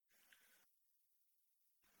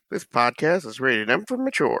This podcast is rated M for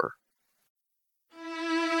mature.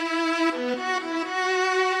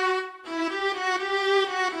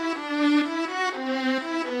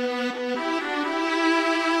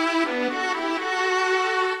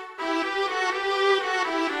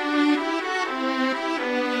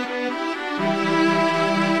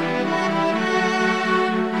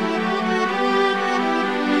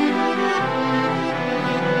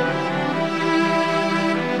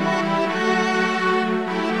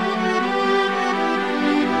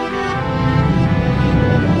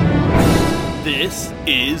 This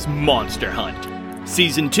is Monster Hunt,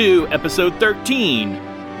 Season 2, Episode 13,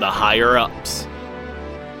 The Higher Ups.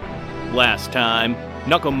 Last time,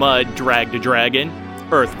 Knuckle Mud dragged a dragon,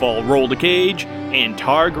 Earthfall rolled a cage, and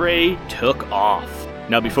Targray took off.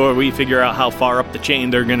 Now before we figure out how far up the chain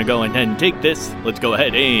they're going to go and take this, let's go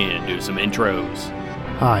ahead and do some intros.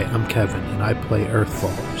 Hi, I'm Kevin, and I play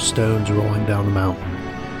Earthfall, stones rolling down the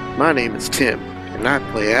mountain. My name is Tim, and I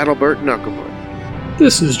play Adalbert Knucklemud.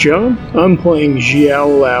 This is John. I'm playing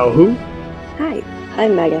Xiao Lao Hu. Hi,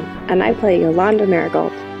 I'm Megan, and I play Yolanda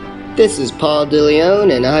Marigold. This is Paul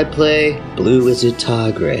DeLeon, and I play Blue Wizard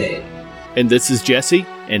Targray. And this is Jesse,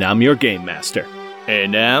 and I'm your Game Master.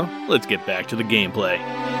 And now, let's get back to the gameplay.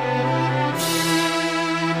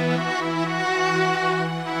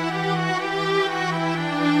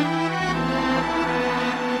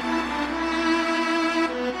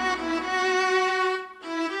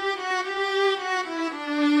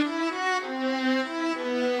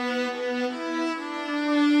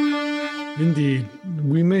 Indeed.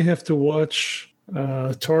 We may have to watch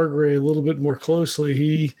Targray a little bit more closely.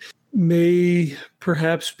 He may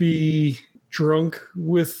perhaps be drunk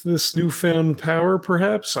with this newfound power,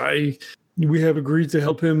 perhaps. We have agreed to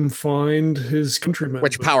help him find his countrymen.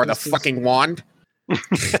 Which power, the fucking wand?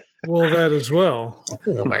 Well, that as well.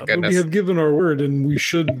 Oh my But goodness. we have given our word, and we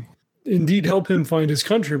should indeed help him find his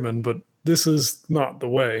countrymen, but this is not the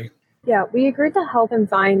way. Yeah, we agreed to help him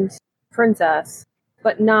find Princess,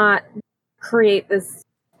 but not create this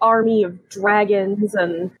army of dragons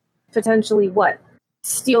and potentially,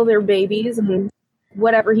 steal their babies and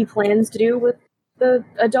whatever he plans to do with the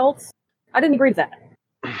adults. I didn't agree to that.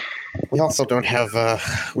 We also don't have a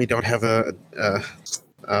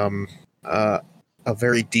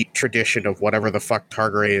very deep tradition of whatever the fuck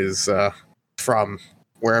Targray is from.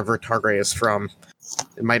 Wherever Targray is from,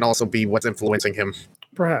 it might also be what's influencing him.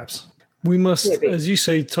 Perhaps. We must, Maybe. as you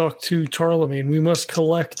say, talk to Tarlamine. We must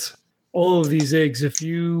collect all of these eggs. If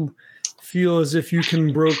you feel as if you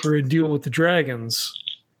can broker a deal with the dragons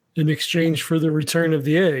in exchange for the return of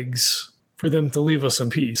the eggs, for them to leave us in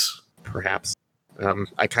peace. Perhaps.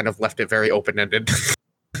 I kind of left it very open-ended,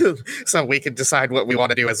 so we can decide what we want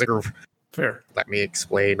to do as a group. Fair. Let me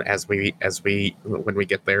explain when we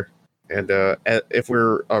get there. And if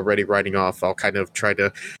we're already riding off, I'll kind of try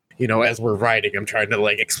to, as we're riding, I'm trying to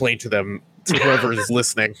explain to them, to whoever is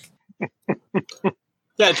listening.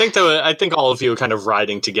 Yeah, I think all of you are kind of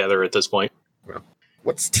riding together at this point. Well,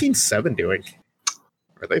 what's Team 7 doing?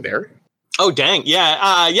 Are they there? Oh, dang.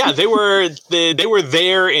 Yeah, they were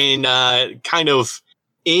there in kind of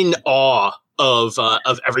in awe of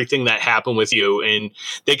everything that happened with you, and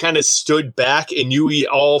they kind of stood back, and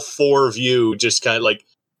all four of you just kind of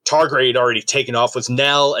Targray had already taken off with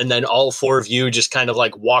Nell, and then all four of you just kind of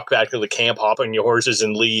walk back to the camp, hop on your horses,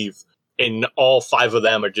 and leave. And all five of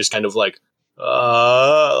them are just kind of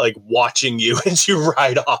watching you as you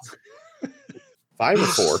ride off. 5 or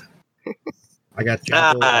 4? I got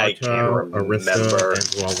Jackal, I can't Arista, remember.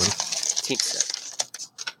 and Wallen. Team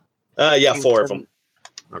 7. Yeah, 4 of them.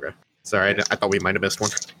 Okay. Sorry, I thought we might have missed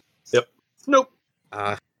one. Yep. Nope.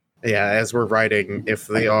 Yeah, as we're riding, if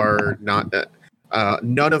they are not...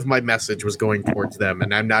 none of my message was going towards them,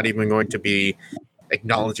 and I'm not even going to be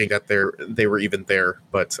acknowledging that they were even there,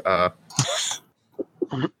 but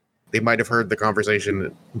they might have heard the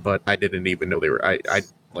conversation, but I didn't even know they were. I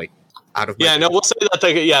out of my Yeah, no, we'll say that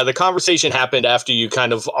the conversation happened after you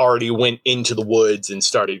kind of already went into the woods and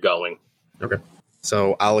started going. Okay,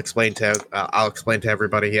 so I'll explain to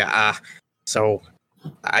everybody. Yeah, so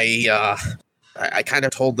I kind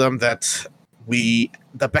of told them that we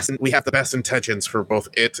have the best intentions for both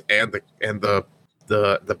it and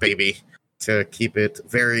the baby, to keep it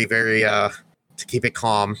very, very to keep it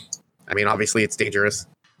calm. I mean, obviously it's dangerous.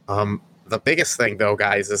 The biggest thing though,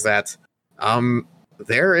 guys, is that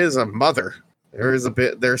there is a mother. There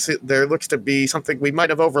looks to be something we might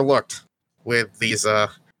have overlooked with these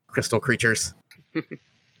crystal creatures.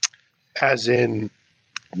 As in,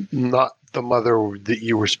 not the mother that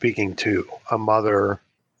you were speaking to, a mother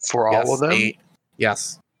for all of them?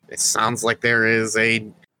 Yes. It sounds like there is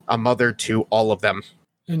a mother to all of them.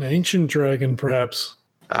 An ancient dragon, perhaps.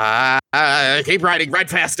 Keep riding, ride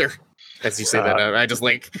faster. As you say that, I just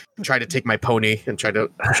try to take my pony and try to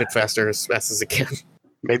push it faster as fast as I can.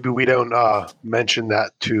 Maybe we don't mention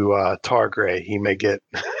that to Targray. He may get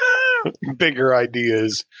bigger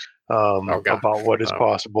ideas about what is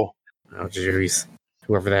possible. Oh, jeez.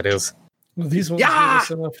 Whoever that is. Well, these ones give us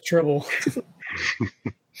enough trouble.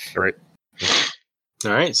 All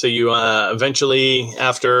right. So you eventually,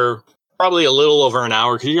 after probably a little over an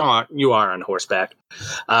hour, because you are on horseback,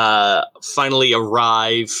 finally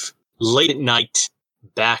arrive late at night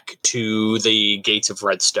back to the gates of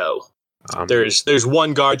Redstow. There's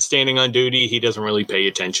one guard standing on duty. He doesn't really pay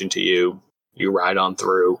attention to you. You ride on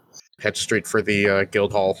through. Head straight for the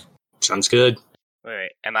guild hall. Sounds good.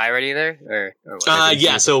 Wait, am I ready there? Or what?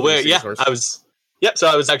 Yeah. So I was. Yep. So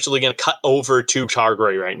I was actually going to cut over to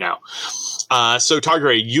Targray right now. So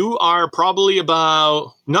Targray, you are probably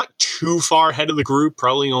about not too far ahead of the group.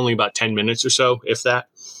 Probably only about 10 minutes or so, if that.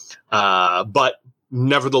 But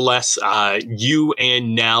nevertheless, you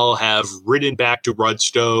and Nell have ridden back to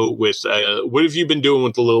Redstow with. What have you been doing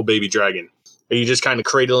with the little baby dragon? Are you just kind of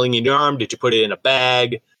cradling in your arm? Did you put it in a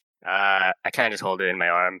bag? I kind of just hold it in my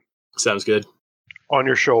arm. Sounds good. On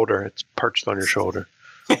your shoulder. It's perched on your shoulder.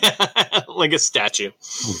 Like a statue.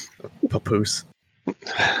 Papoose.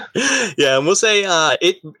 Yeah, and we'll say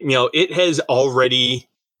it has already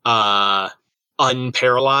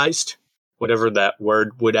unparalyzed, whatever that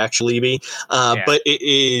word would actually be. But it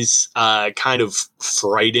is kind of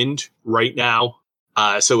frightened right now.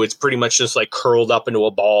 So it's pretty much just like curled up into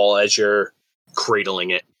a ball as you're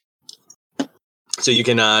cradling it. So you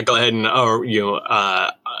can go ahead and, are you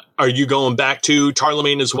going back to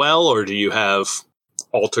Tarlemagne as well, or do you have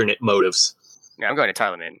alternate motives? Yeah, I'm going to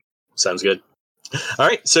Tarlemagne. Sounds good. All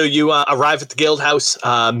right, so you arrive at the guild house,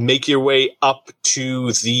 make your way up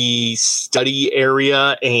to the study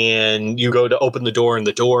area, and you go to open the door, and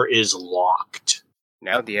the door is locked.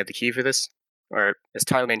 Now, do you have the key for this, or is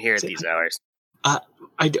Tarlemagne here at these hours? I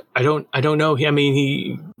don't know. I mean,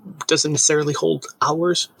 he doesn't necessarily hold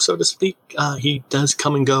hours, so to speak. He does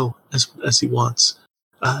come and go as he wants.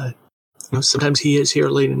 Sometimes he is here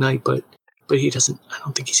late at night, but he doesn't. I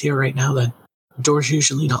don't think he's here right now. Then the door's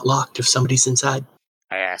usually not locked if somebody's inside.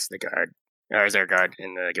 I asked the guard. Or is there a guard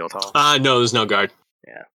in the guild hall? No, there's no guard.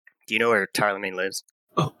 Yeah. Do you know where Tarlemagne lives?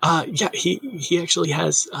 Oh, yeah. He actually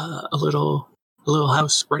has a little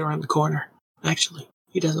house right around the corner. Actually,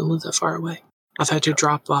 he doesn't live that far away. I've had to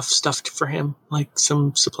drop off stuff for him, like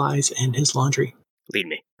some supplies and his laundry. Lead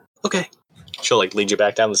me. Okay. She'll lead you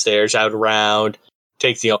back down the stairs, out around,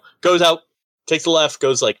 goes out, takes the left,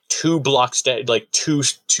 goes 2 blocks down,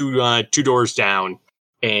 two doors down,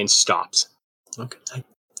 and stops. Okay.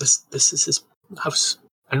 This is his house.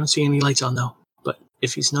 I don't see any lights on though, but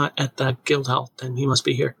if he's not at the guild hall, then he must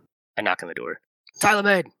be here. I knock on the door.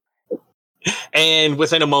 Tarlemagne! And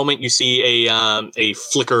within a moment, you see a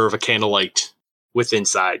flicker of a candlelight with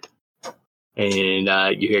inside. And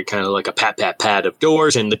you hear kind of like a pat, pat, pat of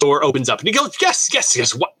doors, and the door opens up. And he goes,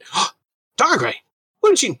 yes, what? Targray,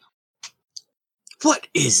 what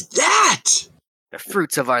is that? The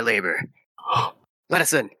fruits of our labor. Let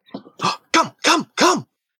us in. Come.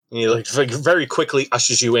 And he very quickly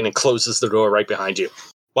ushers you in and closes the door right behind you,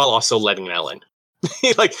 while also letting Nell in.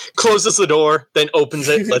 He closes the door, then opens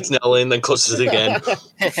it, lets Nell in, then closes it again.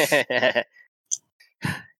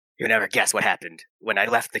 You'll never guess what happened when I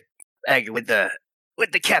left the egg with the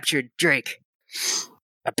captured drake.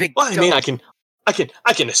 A big. Well, I mean, I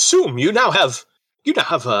can assume you now have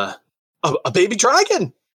a baby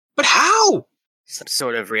dragon, but how? Some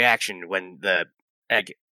sort of reaction when the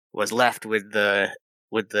egg was left with the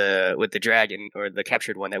dragon, or the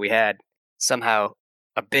captured one that we had. Somehow,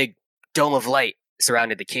 a big dome of light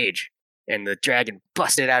surrounded the cage, and the dragon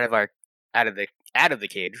busted out of the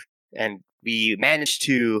cage, and we managed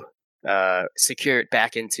to secure it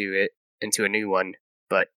back into a new one.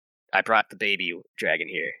 But I brought the baby dragon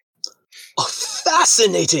here. Oh,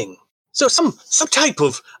 fascinating! So some type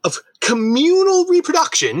of communal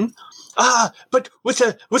reproduction, but with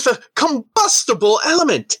a combustible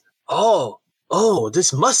element. Oh,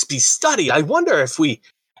 this must be studied. I wonder if we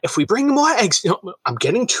bring more eggs. I'm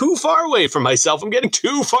getting too far away from myself. I'm getting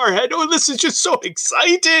too far ahead. Oh, this is just so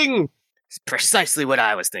exciting. It's precisely what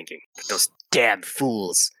I was thinking. But those damn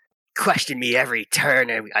fools question me every turn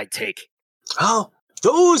I take. Oh,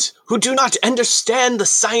 those who do not understand the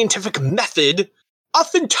scientific method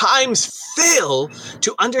oftentimes fail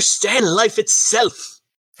to understand life itself.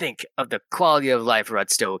 Think of the quality of life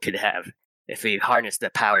Redstow could have if we harness the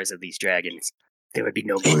powers of these dragons. there would be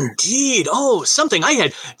no more. Indeed. Oh, something I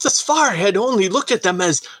had thus far had only looked at them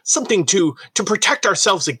as something to protect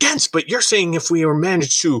ourselves against, but you're saying if we were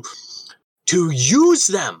managed to use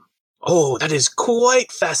them. Oh, that is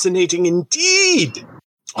quite fascinating indeed.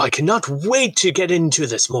 I cannot wait to get into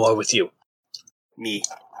this more with you. Me,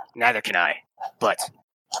 neither can I. But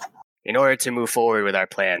in order to move forward with our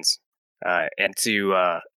plans and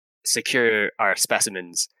to secure our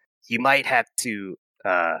specimens, you might have to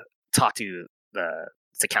talk to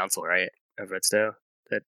the council, right, of Redstone?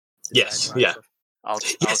 Yes, yeah. I'll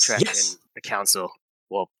track in the council.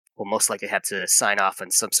 We'll most likely have to sign off on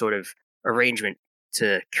some sort of arrangement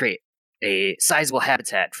to create a sizable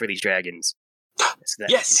habitat for these dragons. So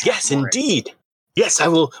yes, indeed. Yes,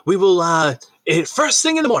 we will, first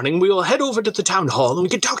thing in the morning, we will head over to the town hall and we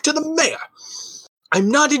can talk to the mayor. I'm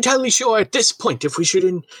not entirely sure at this point if we should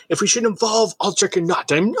involve Aldrich or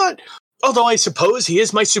not. I'm not, although I suppose he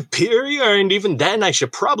is my superior, and even then I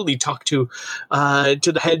should probably talk to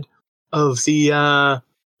the head of the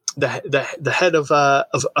head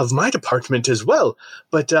of my department as well.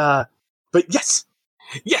 But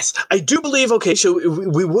yes, I do believe, okay, so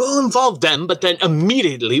we will involve them, but then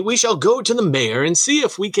immediately we shall go to the mayor and see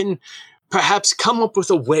if we can perhaps come up with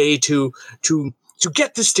a way to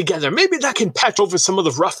get this together. Maybe that can patch over some of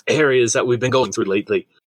the rough areas that we've been going through lately.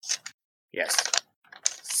 Yes.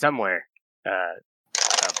 Somewhere,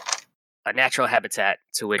 a natural habitat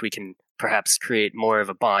to which we can perhaps create more of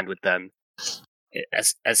a bond with them.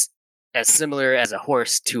 As similar as a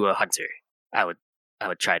horse to a hunter. I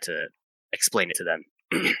would try to explain it to them.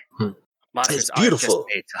 Monsters it's beautiful. Aren't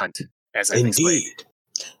just made to hunt, as I've explained.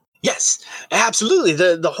 Yes, absolutely.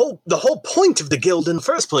 The whole point of the guild in the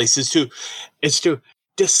first place is to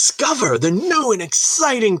discover the new and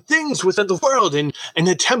exciting things within the world and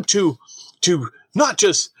attempt to not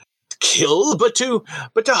just kill, but to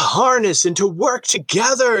harness and to work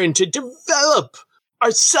together and to develop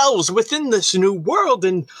ourselves within this new world.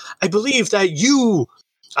 And I believe that you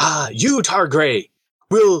Targray,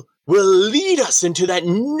 will lead us into that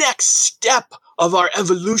next step of our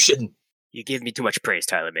evolution. You give me too much praise,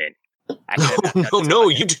 Tyler, man. No,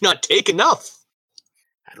 you do not take enough.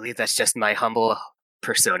 I believe that's just my humble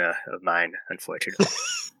persona of mine, unfortunately.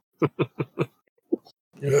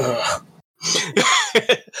 And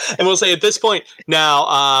we'll say at this point,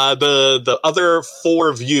 now, the other four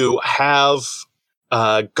of you have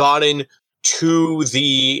gotten to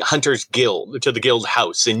the Hunter's Guild, to the guild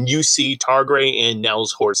house, and you see Targray and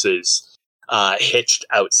Nell's horses hitched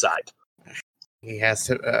outside. He has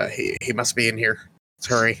to. He must be in here. Let's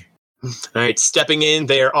hurry. All right, stepping in,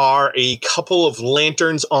 there are a couple of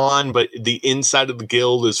lanterns on, but the inside of the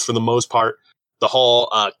guild is, for the most part, the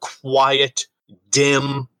hall quiet,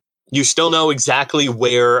 dim. You still know exactly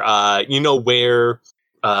where,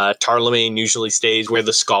 Tarlemagne usually stays, where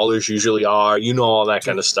the scholars usually are. You know all that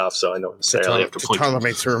kind of stuff, so I don't necessarily have to point.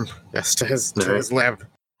 Tarlemagne's room. Yes, to his lab.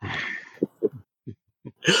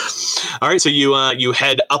 All right, so you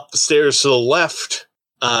head upstairs to the left,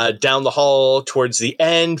 down the hall towards the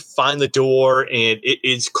end, find the door, and it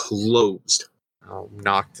is closed. I'll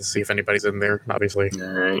knock to see if anybody's in there, obviously. All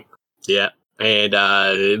right. Yeah, and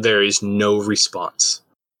there is no response.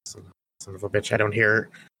 Son of a bitch, I don't hear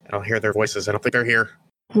their voices. I don't think they're here.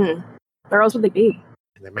 Where else would they be?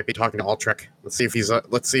 They might be talking to Aldrich. Let's see if he's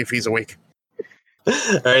awake.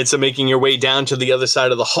 All right, so making your way down to the other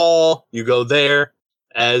side of the hall, you go there.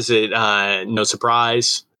 As it, no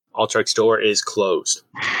surprise, Aldrich's door is closed.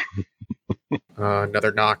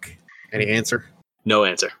 Another knock. Any answer? No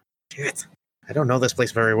answer. Shit. I don't know this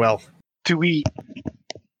place very well. Do we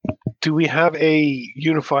have a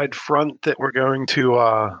unified front that we're going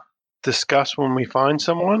to discuss when we find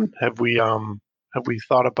someone? Have we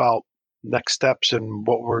thought about next steps and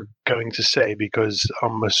what we're going to say? Because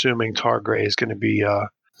I'm assuming Targray is going to be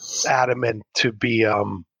adamant to be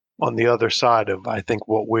on the other side of, I think,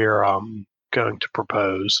 what we're going to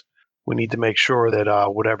propose. We need to make sure that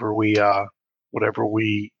whatever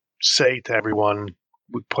we say to everyone,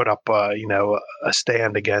 we put up a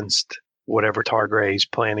stand against whatever Targray's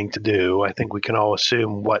planning to do. I think we can all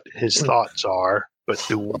assume what his thoughts are, but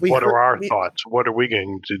what are our thoughts? What are we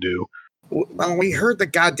going to do? Well, we heard the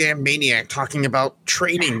goddamn maniac talking about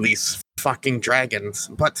training these fucking dragons,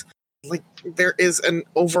 but there is an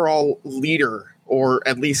overall leader, or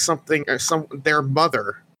at least something, or their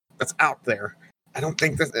mother that's out there. I don't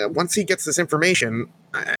think that once he gets this information,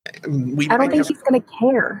 I don't think he's going to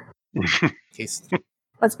care.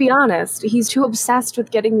 Let's be honest. He's too obsessed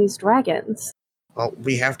with getting these dragons. Well,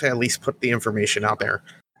 we have to at least put the information out there.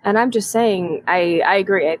 And I'm just saying, I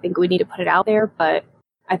agree. I think we need to put it out there, but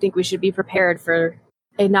I think we should be prepared for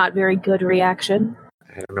a not very good reaction.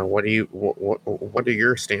 I don't know. What are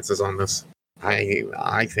your stances on this?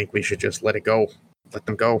 I think we should just let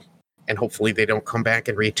them go, and hopefully they don't come back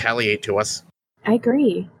and retaliate to us. I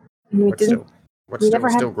agree. We're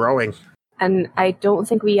still growing. And I don't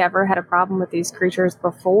think we ever had a problem with these creatures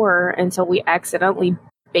before until we accidentally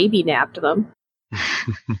baby napped them.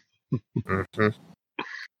 Mm-hmm.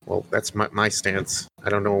 Well, that's my stance. I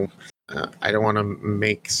don't know. I don't want to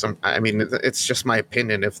make some... I mean, it's just my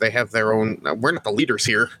opinion. If they have their own... we're not the leaders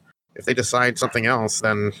here. If they decide something else,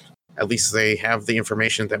 then at least they have the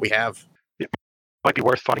information that we have. It might be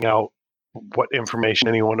worth finding out what information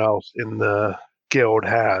anyone else in the guild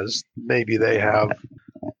has. Maybe they have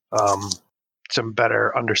some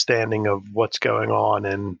better understanding of what's going on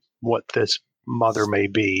and what this mother may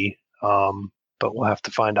be. But we'll have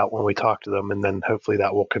to find out when we talk to them, and then hopefully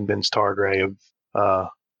that will convince Targray of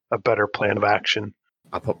a better plan of action.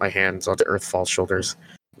 I'll put my hands onto Earthfall's shoulders.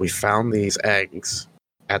 We found these eggs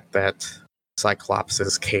at that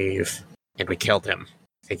Cyclops' cave, and we killed him.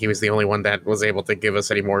 I think he was the only one that was able to give us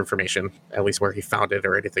any more information, at least where he found it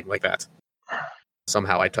or anything like that.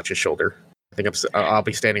 Somehow I touch his shoulder. I think I'll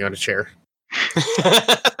be standing on a chair.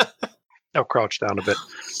 I'll crouch down a bit.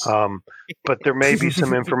 But there may be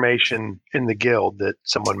some information in the guild that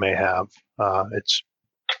someone may have. It's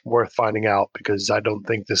worth finding out, because I don't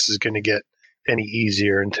think this is going to get any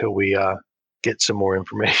easier until we get some more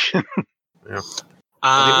information. Yeah. The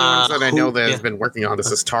only ones that I know that has been working on this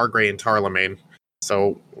is Targray and Tarlamain.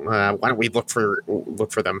 So why don't we look for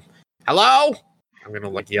them? Hello? I'm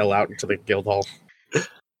gonna yell out into the guild hall.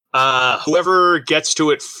 Whoever gets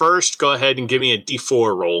to it first, go ahead and give me a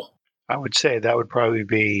D4 roll. I would say that would probably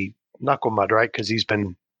be Knucklemud, right? Because he's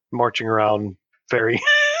been marching around very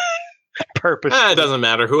purposefully. It doesn't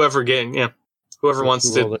matter. Whoever wants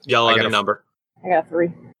to yell out a number. I got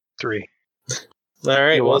 3. 3. All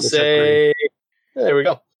right, we'll say... There we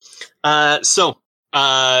go. So,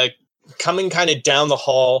 coming kind of down the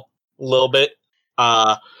hall a little bit,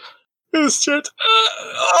 it's just...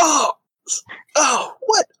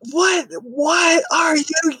 what are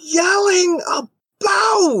you yelling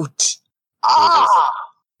about?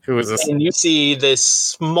 Who is this? And you see this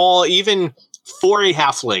small, even for a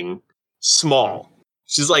halfling, small.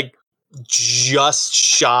 She's just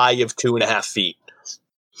shy of 2.5 feet.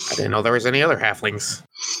 I didn't know there was any other halflings.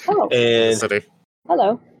 Oh. And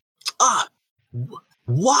hello.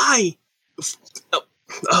 Why?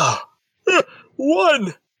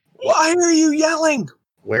 One. Why are you yelling?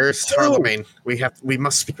 Where's Tarlamain? We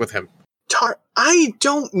must speak with him. I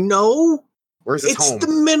don't know. Where's his home? It's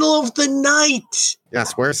the middle of the night.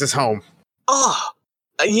 Yes, where's his home?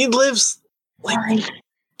 He lives Wait.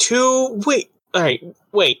 All right.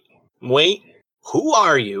 Wait. Who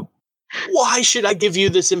are you? Why should I give you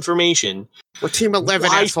this information? We're Team 11.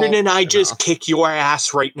 Why shouldn't I just kick your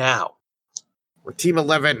ass right now? We're Team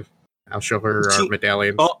 11. I'll show her our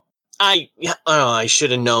medallions. I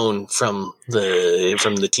should have known from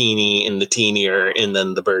the teeny and the teenier and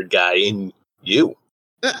then the bird guy and you.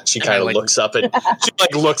 She kind of looks up at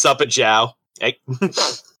Zhao. Hey.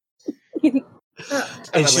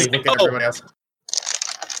 And she's like, everybody else.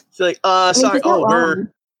 She's like, sorry.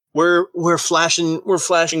 We're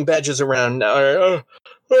flashing badges around now.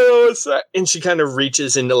 What's that? And she kind of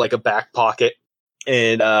reaches into a back pocket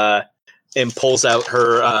and pulls out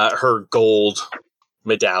her gold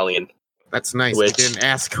medallion. That's nice. I didn't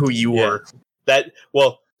ask who you were.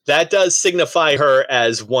 That does signify her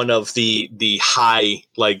as one of the high,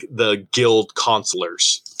 the guild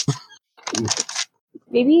consulars.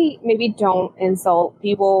 Maybe don't insult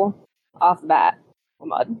people off the bat,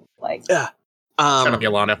 Mud. Shut up,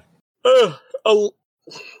 Yolanda.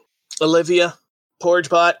 Olivia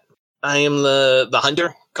Porgebot. I am the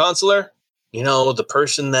hunter consular. You know, the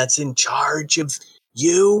person that's in charge of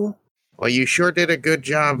you. Well, you sure did a good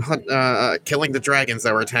job killing the dragons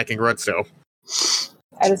that were attacking Rudstow.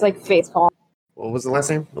 I just face palm. What was the last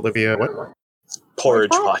name? Olivia what?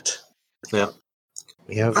 Porgebot. Yeah.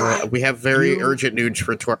 We have very urgent news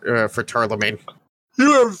for Tarlamain.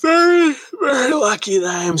 You are very, very lucky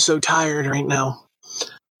that I am so tired right now.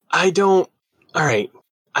 I don't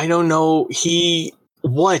know.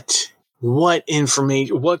 What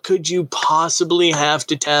information? What could you possibly have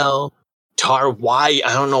to tell why?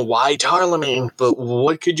 I don't know why Tarlamain, but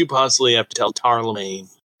what could you possibly have to tell Tarlamain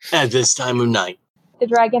at this time of night? The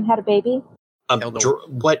dragon had a baby.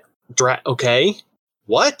 Okay.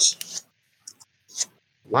 What?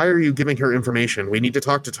 Why are you giving her information? We need to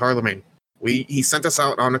talk to Tarlamain. He sent us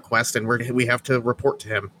out on a quest, and we have to report to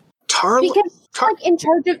him. Because she's like in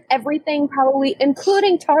charge of everything, probably,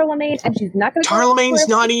 including Tarlamagne, and she's not going to.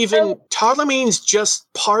 Tarlamagne's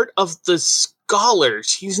just part of the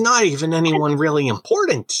scholars. He's not even anyone really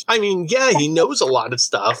important. I mean, yeah, he knows a lot of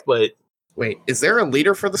stuff, but wait, is there a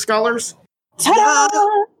leader for the scholars? Ta-da!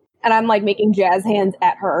 And I'm like making jazz hands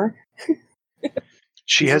at her.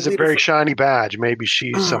 She has a very shiny badge. Maybe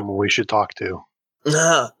she's someone we should talk to.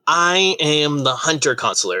 I am the hunter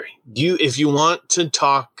consular. If you want to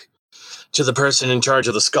talk to the person in charge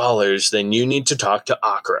of the scholars, then you need to talk to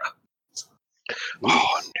Akra.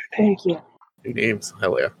 Oh, thank you. New names,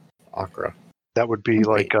 hell yeah, Akra. That would be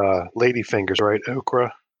like Ladyfingers, right?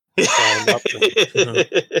 Okra.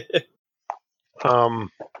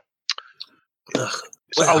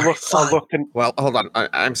 So I'll look. Well, hold on.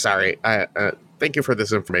 I'm sorry. Thank you for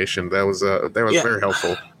this information. That was very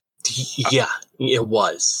helpful. Yeah, it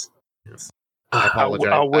was. Yes. I apologize.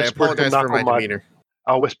 I apologize for my demeanor.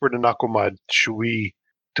 I'll whisper to Knucklemud.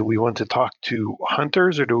 Do we want to talk to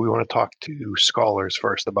hunters or do we want to talk to scholars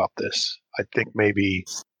first about this? I think maybe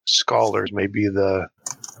scholars may be the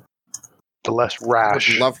less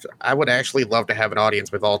rash. I would actually love to have an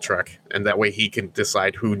audience with Ultrek, and that way he can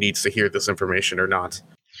decide who needs to hear this information or not.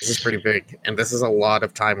 This is pretty big, and this is a lot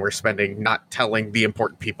of time we're spending not telling the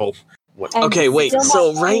important people what. Okay, wait.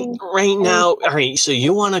 So right now, all right. So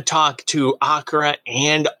you want to talk to Akra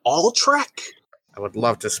and Ultrek? I would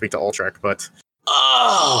love to speak to Ultrek, but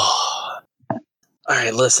all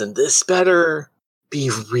right. Listen, this better be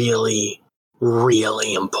really,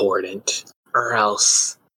 really important, or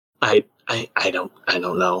else I don't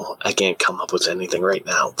know. I can't come up with anything right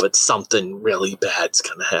now, but something really bad's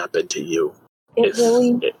gonna happen to you. It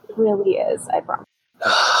really is, I promise.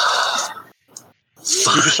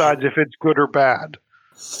 Who decides if it's good or bad?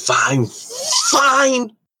 Fine.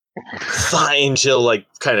 She'll like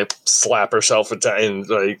kind of slap herself and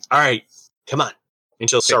like, all right, come on. And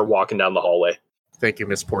she'll start walking down the hallway. Thank you,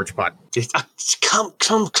 Miss Porchpot. Come.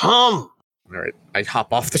 All right, I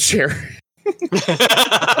hop off the chair.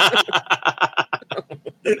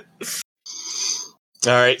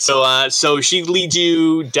 All right, so she leads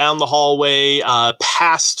you down the hallway,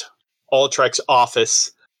 past Ultrek's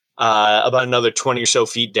office, about another 20 or so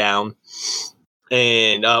feet down,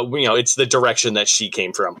 and it's the direction that she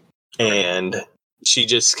came from, and she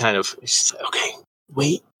just she's like, okay,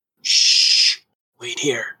 wait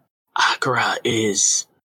here. Akra is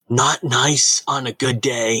not nice on a good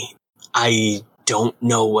day. I don't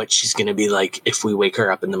know what she's gonna be like if we wake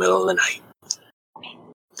her up in the middle of the night.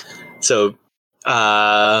 So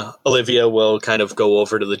Olivia will kind of go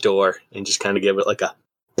over to the door and just kind of give it like a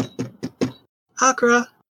Akra.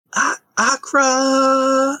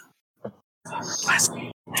 Last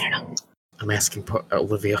name? I don't know. I'm asking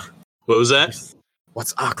Olivia. What was that?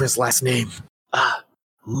 What's Akra's last name?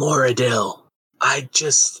 Moradil. I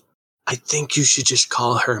think you should just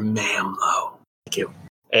call her Ma'am, though. Thank you.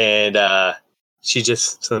 And she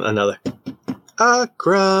just another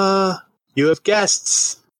Akra. You have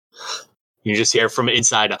guests. You just hear from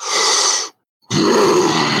inside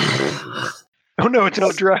Oh no, it's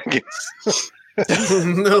not dragon.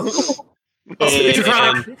 No.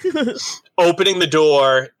 And opening the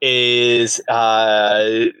door is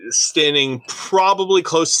standing probably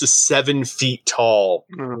close to 7 feet tall.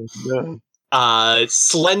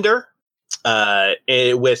 Slender,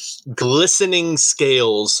 with glistening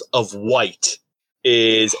scales of white,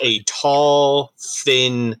 is a tall,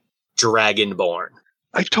 thin dragonborn.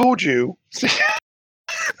 I told you.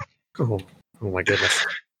 Oh my goodness.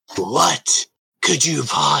 What could you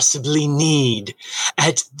possibly need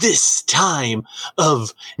at this time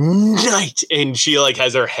of night? And she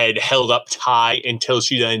has her head held up high until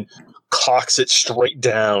she then cocks it straight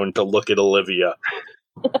down to look at Olivia.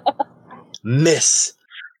 Miss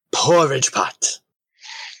Porridge Pot.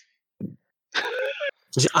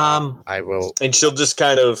 I will, and she'll just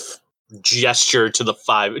kind of gesture to the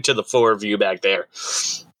four of you back there.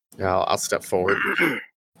 I'll step forward.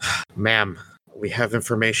 Ma'am, we have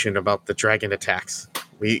information about the dragon attacks.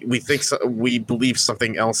 We think we believe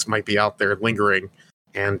something else might be out there lingering,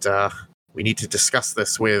 and we need to discuss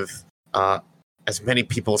this with as many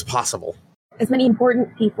people as possible. As many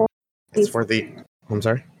important people. I'm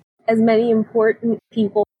sorry? As many important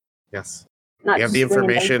people. Yes. Not we have the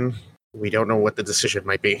information. We don't know what the decision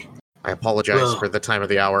might be. I apologize for the time of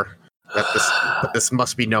the hour. But this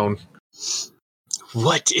must be known.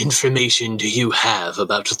 What information do you have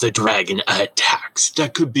about the dragon attacks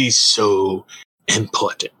that could be so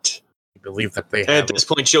important? I believe that they have. At this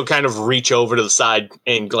point, she'll kind of reach over to the side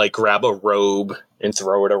and grab a robe and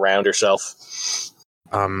throw it around herself.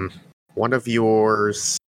 One of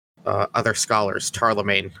yours other scholars,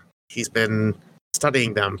 Tarlamagne, he's been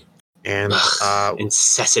studying them, and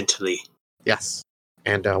incessantly. Yes,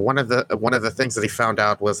 and one of the things that he found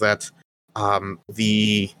out was that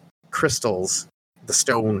the crystals, the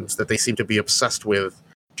stones that they seem to be obsessed with,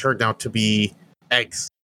 turned out to be eggs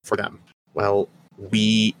for them. Well,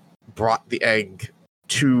 we brought the egg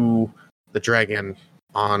to the dragon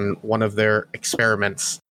on one of their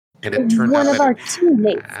experiments, and it turned out one of that our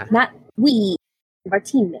teammates, not we, our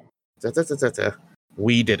teammates.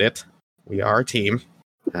 We did it. We are a team.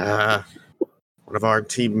 One of our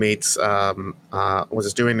teammates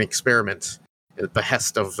was doing an experiment at the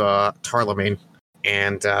behest of Tarlamain,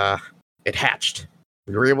 and it hatched.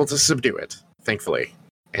 We were able to subdue it, thankfully,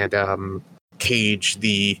 and cage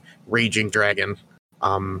the raging dragon.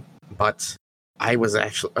 But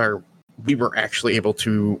we were actually able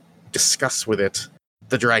to discuss with it,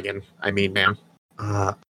 the dragon, I mean, ma'am,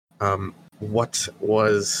 what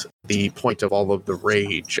was the point of all of the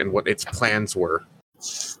rage and what its plans were.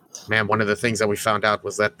 Ma'am, one of the things that we found out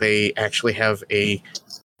was that they actually have a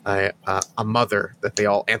mother that they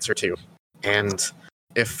all answer to, and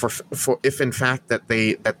if in fact that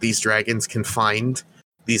these dragons can find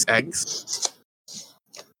these eggs,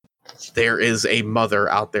 there is a mother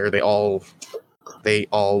out there they all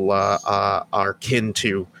are kin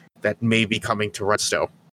to that may be coming to Redstone.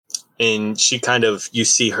 And she you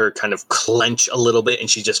see her kind of clench a little bit, and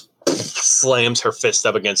she just slams her fist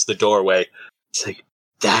up against the doorway. It's like,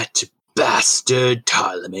 that bastard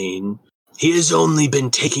Tarlamain. He has only been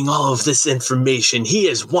taking all of this information. He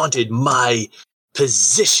has wanted my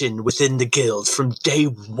position within the guild from day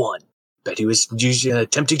one. But he was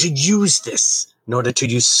attempting to use this in order to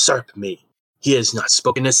usurp me. He has not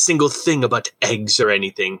spoken a single thing about eggs or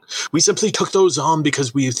anything. We simply took those on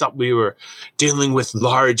because we thought we were dealing with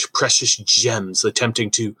large, precious gems,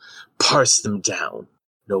 attempting to parse them down.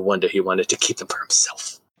 No wonder he wanted to keep them for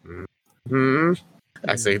himself. Hmm.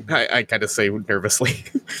 I kind of say nervously.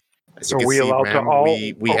 So are we allowed to all?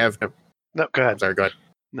 We have no. No, go ahead. Sorry, go ahead.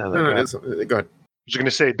 No, Go ahead. I was going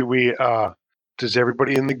to say, do we? Does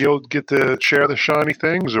everybody in the guild get to share the shiny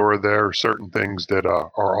things, or are there certain things that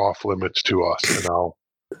are off limits to us? And I'll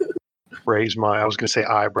raise I was going to say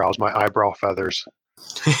eyebrows, my eyebrow feathers.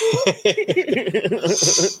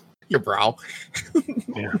 Your brow.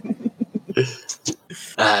 Yeah.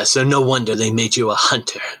 So no wonder they made you a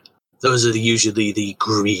hunter. Those are usually the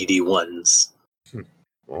greedy ones.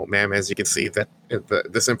 Well, ma'am, as you can see, that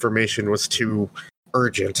this information was too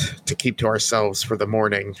urgent to keep to ourselves for the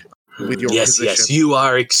morning. With your yes, position. yes, you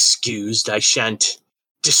are excused. I shan't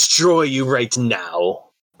destroy you right now.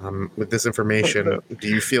 With this information, do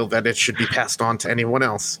you feel that it should be passed on to anyone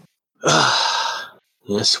else?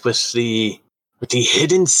 Yes, with the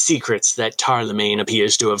hidden secrets that Tarlamain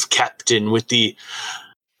appears to have kept, and with the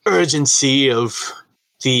urgency of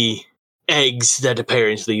the eggs that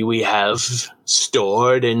apparently we have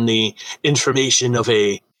stored, and the information of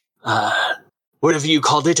a, whatever you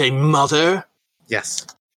called it, a mother? Yes.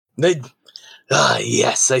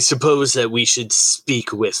 Yes, I suppose that we should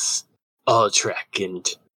speak with Altrek and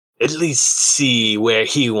at least see where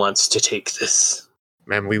he wants to take this.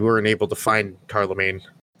 Ma'am, we weren't able to find Tarlamain.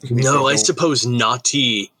 No, I suppose not.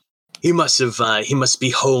 He must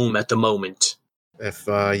be home at the moment. If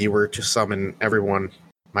you were to summon everyone,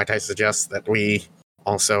 might I suggest that we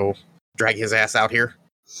also drag his ass out here?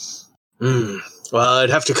 Well, I'd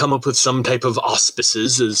have to come up with some type of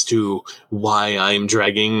auspices as to why I'm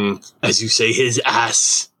dragging, as you say, his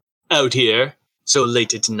ass out here so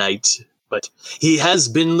late at night. But he has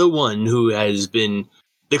been the one who has been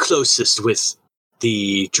the closest with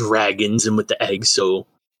the dragons and with the eggs, so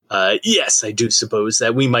yes, I do suppose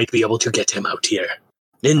that we might be able to get him out here.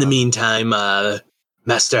 In the meantime,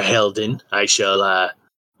 Master Helden,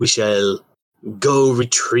 we shall go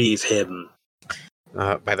retrieve him.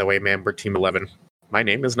 By the way, ma'am, we're Team 11. My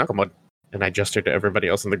name is Knucklemud, and I gestured to everybody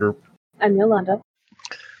else in the group. I'm Yolanda.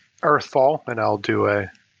 Earthfall, and I'll do a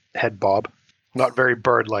head bob. Not very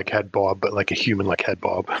bird-like head bob, but like a human-like head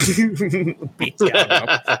bob.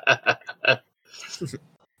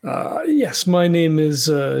 Yes, my name is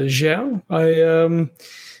Zhao. I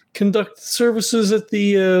conduct services at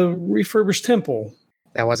the refurbished temple.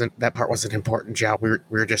 That part wasn't important, Zhao. We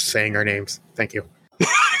were just saying our names. Thank you.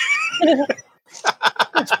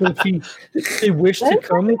 If they wish to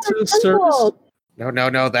come to service. No,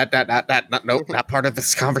 not part of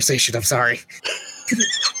this conversation. I'm sorry.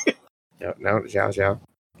 No, Zhao.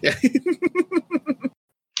 Yeah.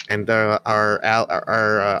 And our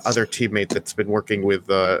other teammate that's been working with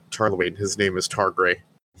Tarlamain, his name is Targray.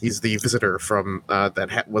 He's the visitor from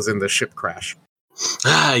that was in the ship crash.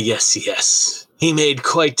 Ah, yes. He made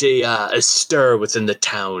quite a stir within the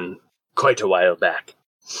town quite a while back.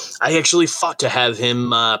 I actually fought to have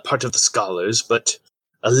him part of the scholars, but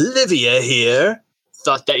Olivia here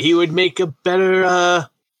thought that he would make a better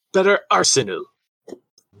arsenal.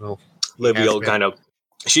 Well, Olivia kind of,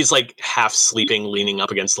 she's like half sleeping, leaning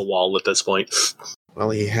up against the wall at this point. Well,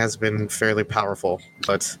 he has been fairly powerful,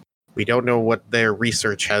 but we don't know what their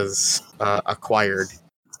research has acquired.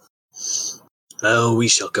 Oh, we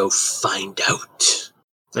shall go find out.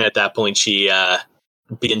 And at that point, she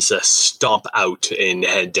begins to stomp out and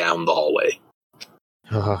head down the hallway.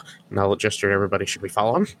 Now I'll gesture to everybody. Should we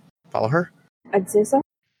follow him? Follow her? I'd say so.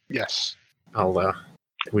 Yes.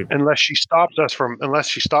 Unless she stops us from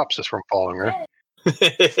following her.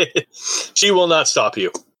 She will not stop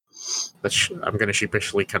you. I'm going to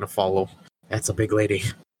sheepishly kind of follow. That's a big lady.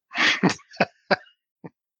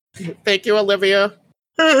 Thank you, Olivia.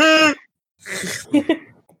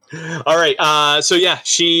 All right. So yeah,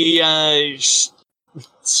 she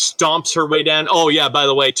stomps her way down. Oh yeah, by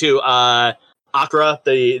the way, too, Akra,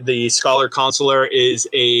 the scholar consular, is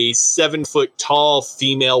a 7-foot tall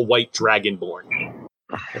female white dragonborn.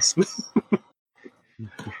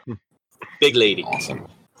 Big lady. Awesome.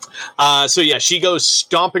 So yeah, she goes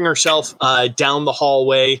stomping herself down the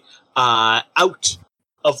hallway, out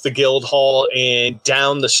of the guild hall and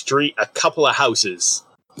down the street a couple of houses.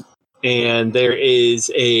 And there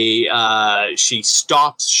is she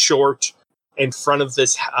stops short in front of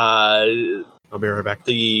this, I'll be right back.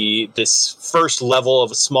 This first level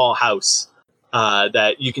of a small house,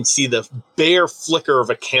 that you can see the bare flicker of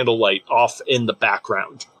a candlelight off in the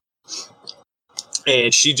background.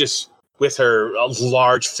 And she just, with her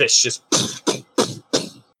large fist, just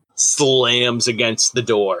slams against the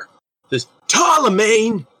door. Says,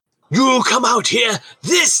 "Tarlamagne, you come out here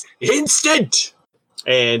this instant!"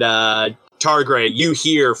 And Targray, you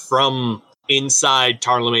hear from inside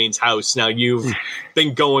Tarlamagne's house. Now, you've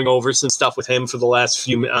been going over some stuff with him for the last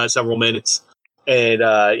several minutes, and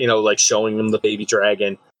like showing him the baby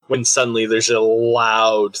dragon, when suddenly there's a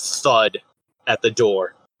loud thud at the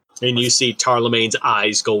door, and you see Tarlamagne's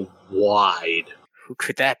eyes go wide. Who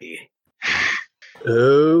could that be?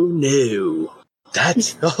 Oh no,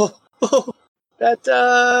 that's that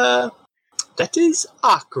is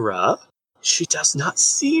Akra. She does not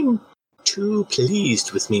seem too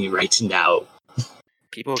pleased with me right now.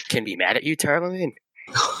 People can be mad at you, Tarlamagne?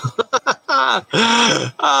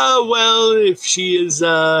 Well, if she is,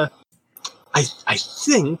 I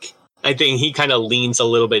think he kind of leans a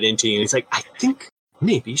little bit into you. And he's like, I think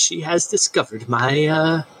maybe she has discovered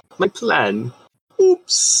my plan.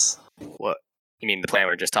 Oops. What? You mean the plan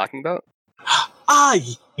we were just talking about?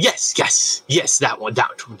 Yes, that one.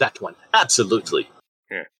 Absolutely.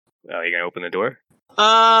 Yeah. Well, are you gonna open the door?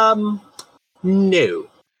 No,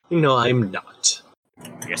 I'm not.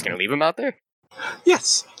 You guys gonna leave him out there?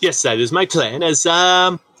 Yes, that is my plan. As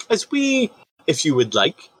we, if you would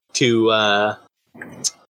like to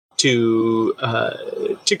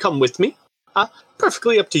come with me,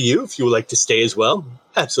 perfectly up to you. If you would like to stay as well,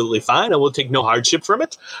 absolutely fine. I will take no hardship from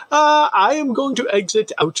it. I am going to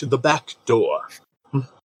exit out the back door. I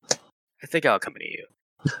think I'll accompany you.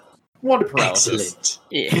 One paralysis.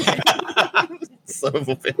 Excellent. Yeah. Son of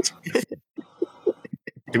a bitch.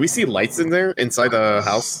 Do we see lights in there inside the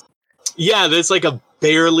house? Yeah, there's like a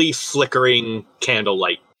barely flickering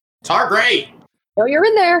candlelight. Targray! Oh, you're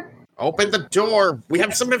in there. Open the door. We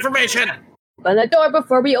have some information. Open the door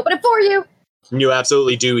before we open it for you. You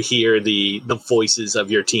absolutely do hear the voices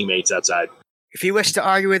of your teammates outside. If you wish to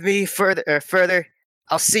argue with me further,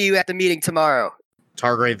 I'll see you at the meeting tomorrow.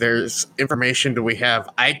 Targray, there's information do we have.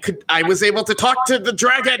 I was able to talk to the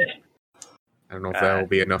dragon. I don't know if that will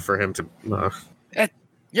be enough for him to.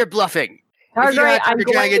 You're bluffing. Targray, if you had the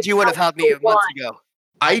dragons, you would have helped me months ago.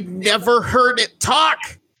 I never heard it talk.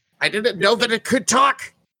 I didn't know that it could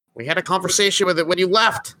talk. We had a conversation with it when you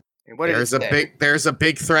left. And what did it say? There's a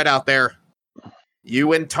big threat out there.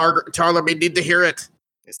 You and Tarlamagne need to hear it.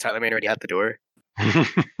 Is Tarlamagne already at the door?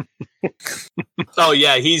 Oh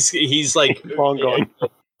yeah, he's like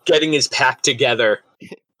getting his pack together,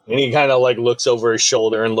 and he kind of like looks over his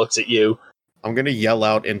shoulder and looks at you. I'm gonna yell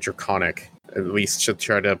out in Draconic, at least to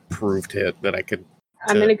try to prove to it that I could.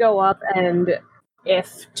 I'm gonna go up, and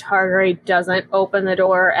if Targray doesn't open the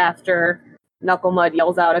door after Knuckle Mud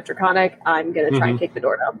yells out at Draconic, I'm gonna try and kick the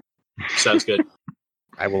door down. Sounds good.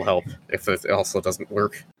 I will help if it also doesn't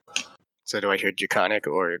work. So do I hear Draconic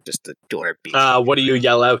or just the door beat? What do you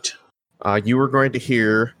yell out? You were going to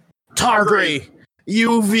hear Targray,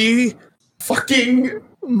 UV, fucking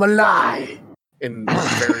Malai, in a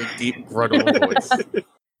very deep, guttural voice.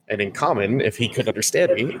 And in common, if he could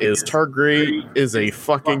understand me, is Targray is a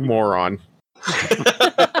fucking moron.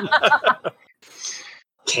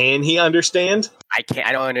 Can he understand? I can't.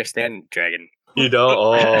 I don't understand dragon. You don't?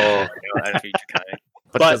 Oh. I don't feature kind.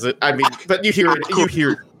 But you hear it. You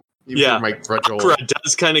hear my grudge. Akra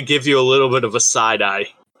does kind of give you a little bit of a side eye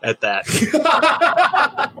at that.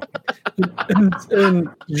 and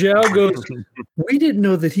Zhao goes, we didn't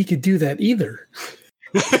know that he could do that either.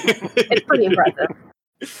 It's pretty impressive.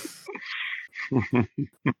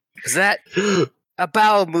 Is that a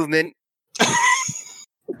bowel movement?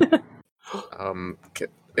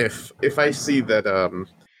 If I see that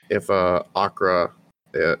if Akra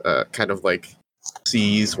kind of like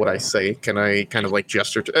sees what I say, can I kind of like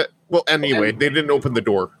gesture to well anyway, they didn't open the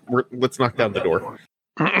door. Let's knock down the door.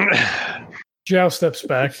 Zhao steps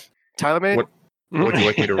back. Tyler, what would you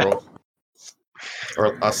like me to roll?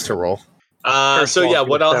 Or us to roll? So yeah,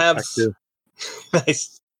 what I'll have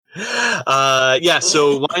nice. Yeah,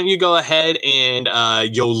 so why don't you go ahead and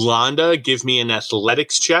Yolanda, give me an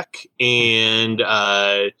athletics check, and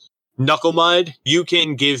Knuckle Mud, you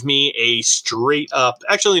can give me a straight up.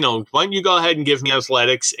 Actually, no. Why don't you go ahead and give me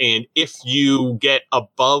athletics, and if you get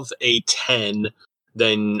above a 10,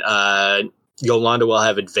 then Yolanda will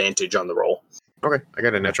have advantage on the roll. Okay, I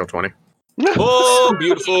got a natural 20. Oh,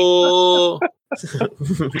 beautiful!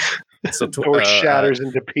 So door shatters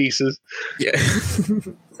into pieces. Yeah.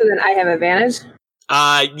 So then I have advantage?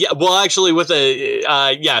 Yeah, well, actually, with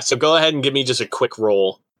a, yeah, so go ahead and give me just a quick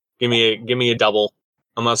roll. Give me a double.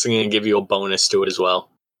 I'm also going to give you a bonus to it as well.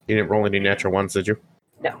 You didn't roll any natural ones, did you?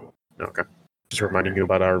 No. Okay. Just reminding you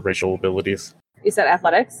about our racial abilities. You said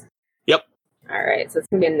athletics? Yep. All right, so it's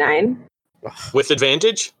going to be a 9. With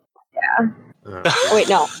advantage? Yeah. Oh, wait,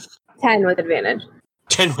 no. 10 with advantage.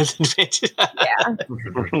 10 with advantage. Yeah.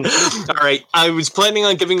 All right. I was planning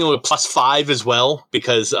on giving you a +5 as well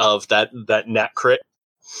because of that nat crit,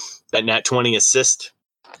 that nat 20 assist.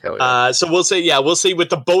 Hell yeah. So we'll say with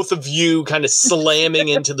the both of you kind of slamming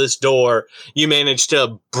into this door, you manage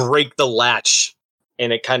to break the latch,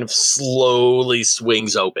 and it kind of slowly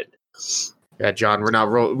swings open. Yeah, John,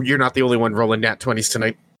 you're not the only one rolling nat 20s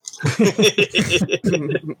tonight.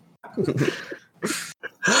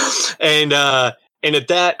 And at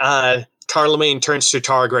that, Tarlemagne turns to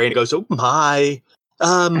Targray and goes, "Oh my,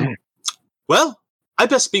 well, I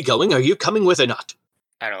best be going. Are you coming with or not?"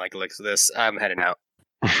 I don't like the looks of this. I'm heading out.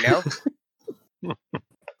 No.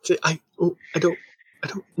 I don't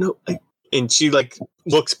know. And she like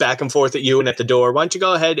looks back and forth at you and at the door. Why don't you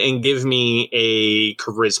go ahead and give me a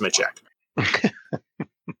charisma check?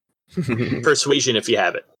 Persuasion, if you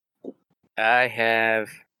have it. I have.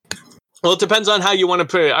 Well, it depends on how you want to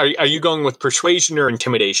put it. Are you going with persuasion or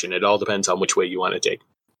intimidation? It all depends on which way you want to take.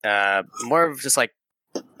 More of just like,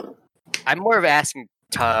 I'm more of asking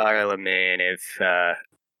Tarleman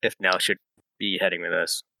if Nell should be heading with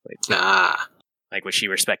us. Like would she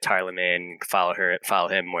respect Tarleman, follow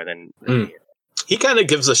him more than me? He kind of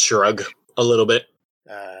gives a shrug a little bit.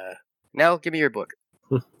 Nell, give me your book.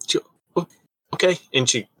 Okay, and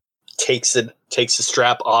she takes the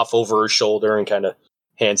strap off over her shoulder and kind of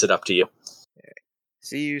hands it up to you.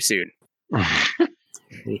 See you soon.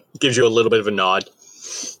 He gives you a little bit of a nod.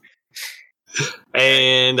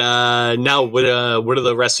 And now, what do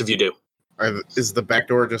the rest of you do? Is the back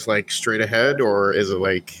door just like straight ahead, or is it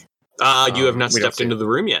like? You have not stepped into the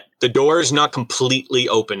room yet. The door is not completely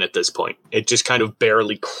open at this point. It just kind of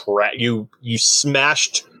barely cracked. You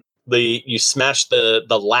smashed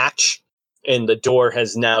the latch, and the door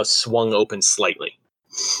has now swung open slightly.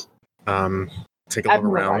 Take a look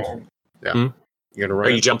around. Yeah. You gonna run? Are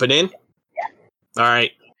you jumping in? Yeah. All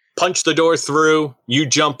right. Punch the door through. You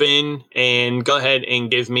jump in and go ahead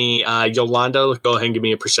and give me Yolanda. Go ahead and give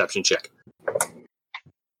me a perception check.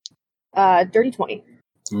 Dirty 20.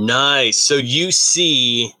 Nice. So you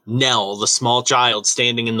see Nell, the small child,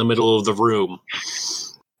 standing in the middle of the room.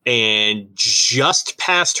 And just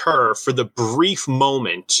past her, for the brief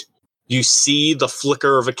moment, you see the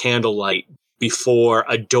flicker of a candlelight before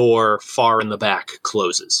a door far in the back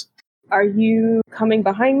closes. Are you coming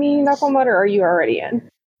behind me, Knucklemud, or are you already in?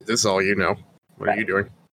 This is all you know. What are you doing?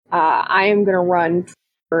 I am going to run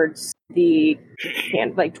towards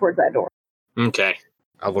towards that door. Okay.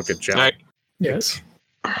 I'll look at John. Right. Yes.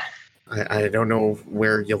 I don't know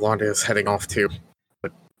where Yolanda is heading off to,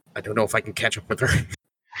 but I don't know if I can catch up with her.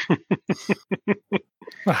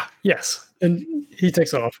 Yes. And he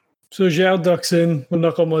takes off. So Zhao ducks in when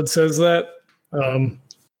Knucklemud says that.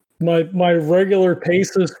 My regular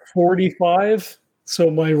pace is 45,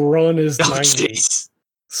 so my run is 90.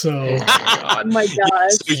 So, oh my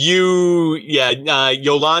gosh. So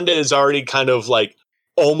Yolanda is already kind of like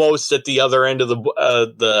almost at the other end of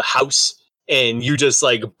the house, and you just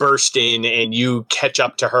like burst in and you catch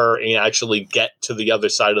up to her and actually get to the other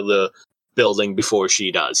side of the building before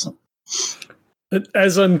she does.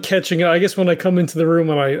 As I'm catching up, I guess when I come into the room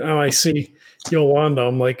and I see Yolanda,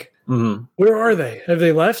 I'm like, where are they? Have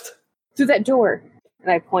they left? Through that door.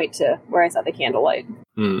 And I point to where I saw the candlelight.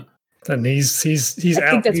 And he's I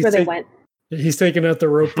out. think that's where they went. He's taking out the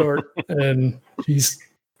rope dart and he's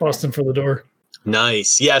busting for the door.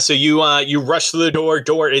 Nice. Yeah, so you rush through the door.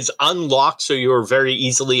 Door is unlocked, so you're very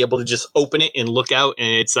easily able to just open it and look out, and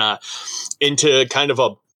it's into kind of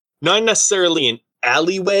a, not necessarily an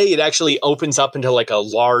alleyway. It actually opens up into like a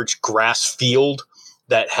large grass field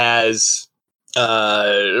that has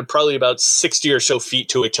probably about 60 or so feet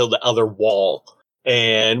to it till the other wall.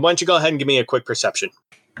 And why don't you go ahead and give me a quick perception?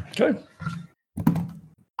 Okay.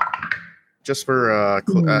 Just for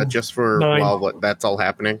 9. while that's all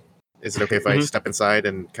happening, is it okay if I step inside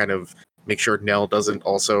and kind of make sure Nell doesn't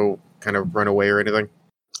also kind of run away or anything?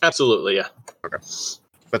 Absolutely, yeah. Okay.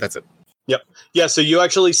 But that's it. Yep. Yeah, so you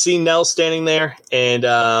actually see Nell standing there, and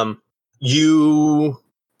I'd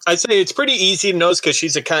say it's pretty easy to notice because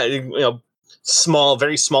she's a kind of, small,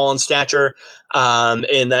 very small in stature,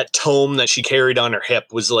 and that tome that she carried on her hip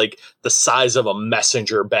was like the size of a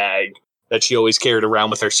messenger bag that she always carried around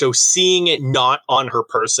with her. So seeing it not on her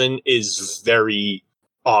person is very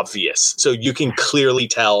obvious. So you can clearly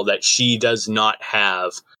tell that she does not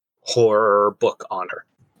have her book on her.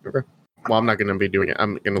 Okay. Well, I'm not going to be doing it.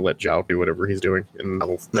 I'm going to let Zhao do whatever he's doing, and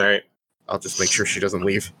I'll just make sure she doesn't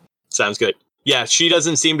leave. Sounds good. Yeah, she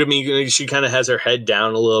doesn't seem to me. She kind of has her head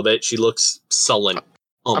down a little bit. She looks sullen.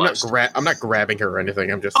 Almost. I'm not grabbing her or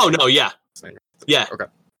anything. I'm just. Oh no! Yeah. Yeah. Okay.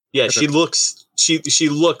 Yeah. She looks. She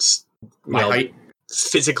looks. My height.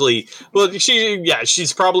 Physically, well,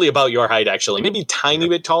 she's probably about your height actually. Maybe a tiny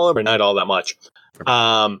bit taller, but not all that much.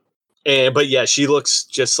 But yeah, she looks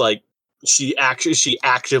just like she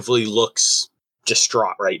actively looks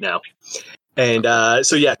distraught right now. And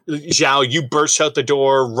so yeah, Zhao, you burst out the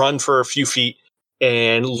door, run for a few feet,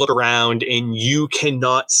 and look around, and you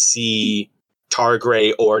cannot see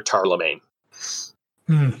Targray or Tarlamain.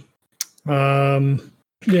 Yeah,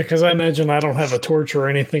 because I imagine I don't have a torch or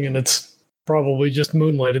anything, and it's probably just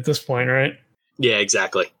moonlight at this point, right? Yeah,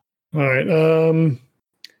 exactly. All right.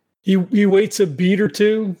 He waits a beat or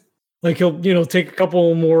two, like he'll take a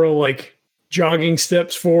couple more like jogging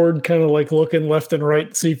steps forward, kind of like looking left and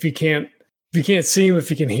right, see if he can't see him, if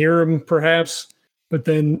he can hear him, perhaps. But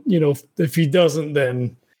then if he doesn't,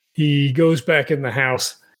 then he goes back in the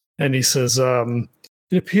house and he says,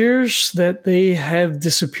 "It appears that they have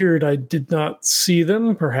disappeared. I did not see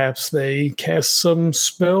them. Perhaps they cast some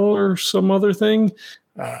spell or some other thing.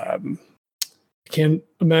 I can't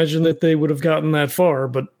imagine that they would have gotten that far,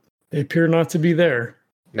 but they appear not to be there."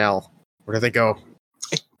 Nell, where do they go?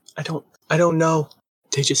 I don't know.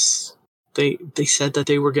 They just they said that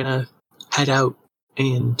they were gonna head out,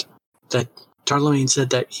 and that Tarlamain said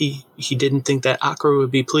that he didn't think that Akra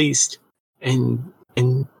would be pleased, and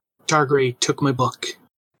Targray took my book.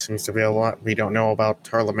 Seems to be a lot we don't know about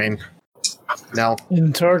Tarlamain. Now,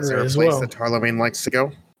 in Targray is there a as place well. that Tarlamain likes to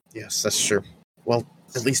go? Yes, that's true. Well,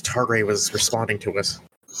 at least Targray was responding to us.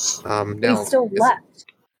 He's still left.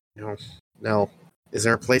 No. Is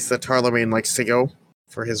there a place that Tarlamain likes to go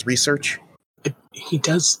for his research? He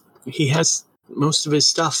does. He has most of his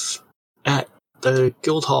stuff at the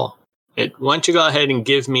guild hall. Why don't you go ahead and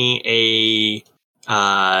give me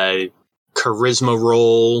a charisma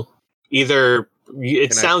roll? Either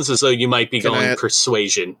sounds as though you might be going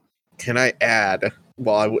persuasion. Can I add?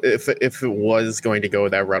 Well, if it was going to go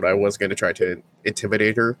that route, I was going to try to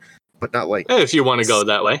intimidate her, but not like if you want to go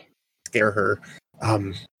that way, scare her.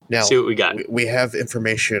 Now, see what we got. We have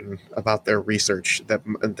information about their research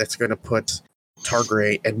that's going to put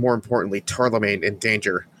Targray and, more importantly, Tarlamain in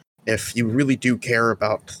danger. If you really do care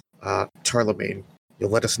about Tarlamain, you'll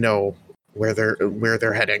let us know where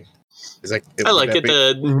they're heading. I like it.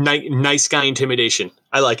 The nice guy intimidation.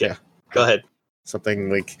 I like it. Yeah. Go ahead.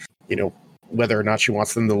 Something like whether or not she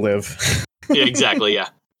wants them to live. Yeah, exactly. Yeah.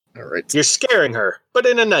 All right. You're scaring her, but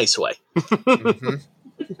in a nice way. Mm-hmm.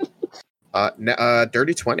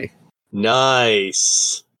 Dirty 20.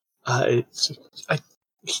 Nice.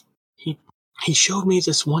 He showed me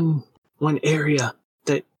this one area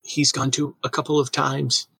that he's gone to a couple of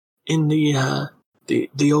times in the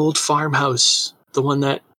old farmhouse, the one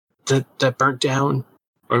that burnt down,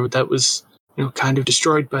 or that was kind of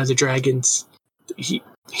destroyed by the dragons. He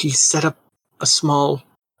set up a small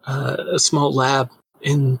lab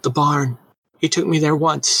in the barn. He took me there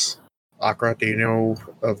once. Akra, do you know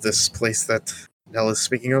of this place that Nell is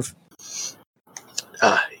speaking of?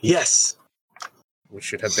 Yes. We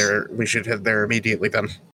should head there immediately then.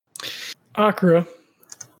 Akra,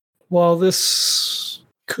 while this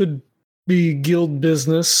could be guild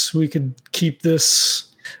business, we could keep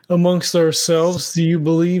this amongst ourselves. Do you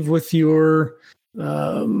believe with your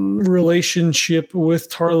relationship with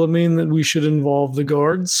Tarlamine that we should involve the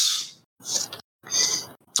guards?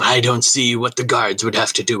 I don't see what the guards would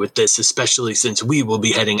have to do with this, especially since we will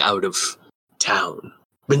be heading out of town.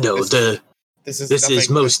 But no, this is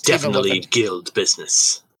most definitely guild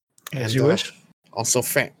business. As you wish. Also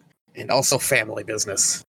family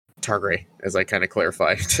business. Targray, as I kind of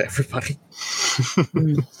clarify to everybody.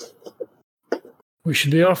 We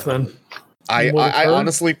should be off then. I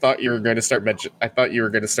honestly thought you were going to start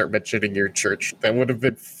mentioning your church. That would have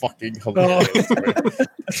been fucking hilarious.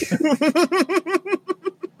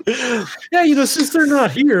 Yeah, since they're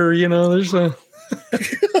not here, there's a.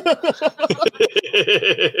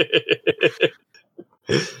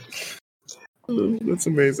 That's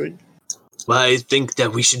amazing. Well, I think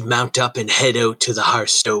that we should mount up and head out to the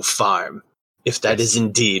Harstow farm, if that is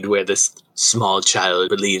indeed where this small child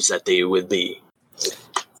believes that they would be.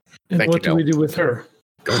 And what do we do with her?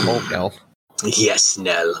 Go home, Nell. Yes,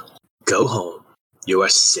 Nell. Go home. You are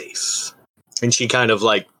safe. And she kind of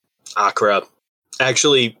Akra,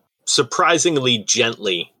 actually surprisingly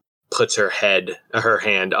gently puts her hand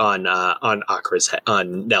on Akra's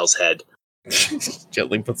on Nell's head.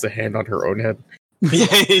 Gently puts a hand on her own head. Yeah,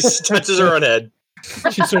 he touches her own head.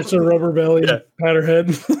 She starts to rub her belly and pat her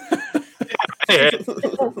head.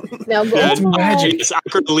 Now go magic.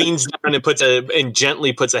 Akra leans down and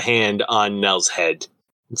gently puts a hand on Nell's head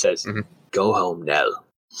and says, "Go home, Nell."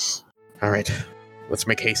 All right, let's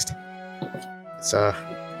make haste. It's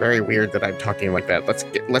very weird that I'm talking like that.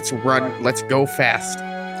 Let's run. Let's go fast.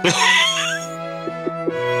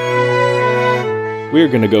 We're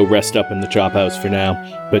going to go rest up in the chop house for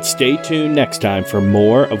now, but stay tuned next time for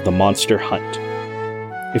more of the Monster Hunt.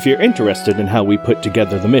 If you're interested in how we put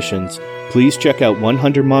together the missions, please check out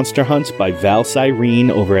 100 Monster Hunts by Val Cyrene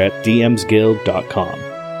over at dmsguild.com.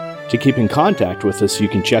 To keep in contact with us, you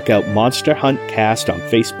can check out Monster Hunt Cast on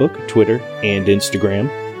Facebook, Twitter, and Instagram,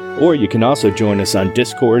 or you can also join us on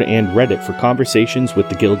Discord and Reddit for conversations with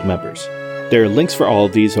the guild members. There are links for all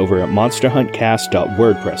of these over at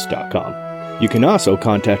monsterhuntcast.wordpress.com. You can also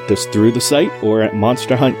contact us through the site or at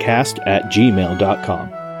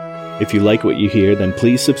monsterhuntcast@gmail.com. If you like what you hear, then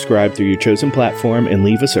please subscribe through your chosen platform and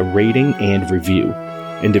leave us a rating and review.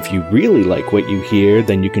 And if you really like what you hear,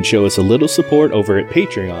 then you can show us a little support over at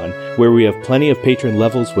Patreon, where we have plenty of patron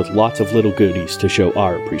levels with lots of little goodies to show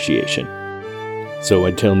our appreciation. So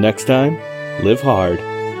until next time, live hard,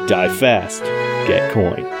 die fast, get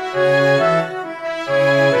coin.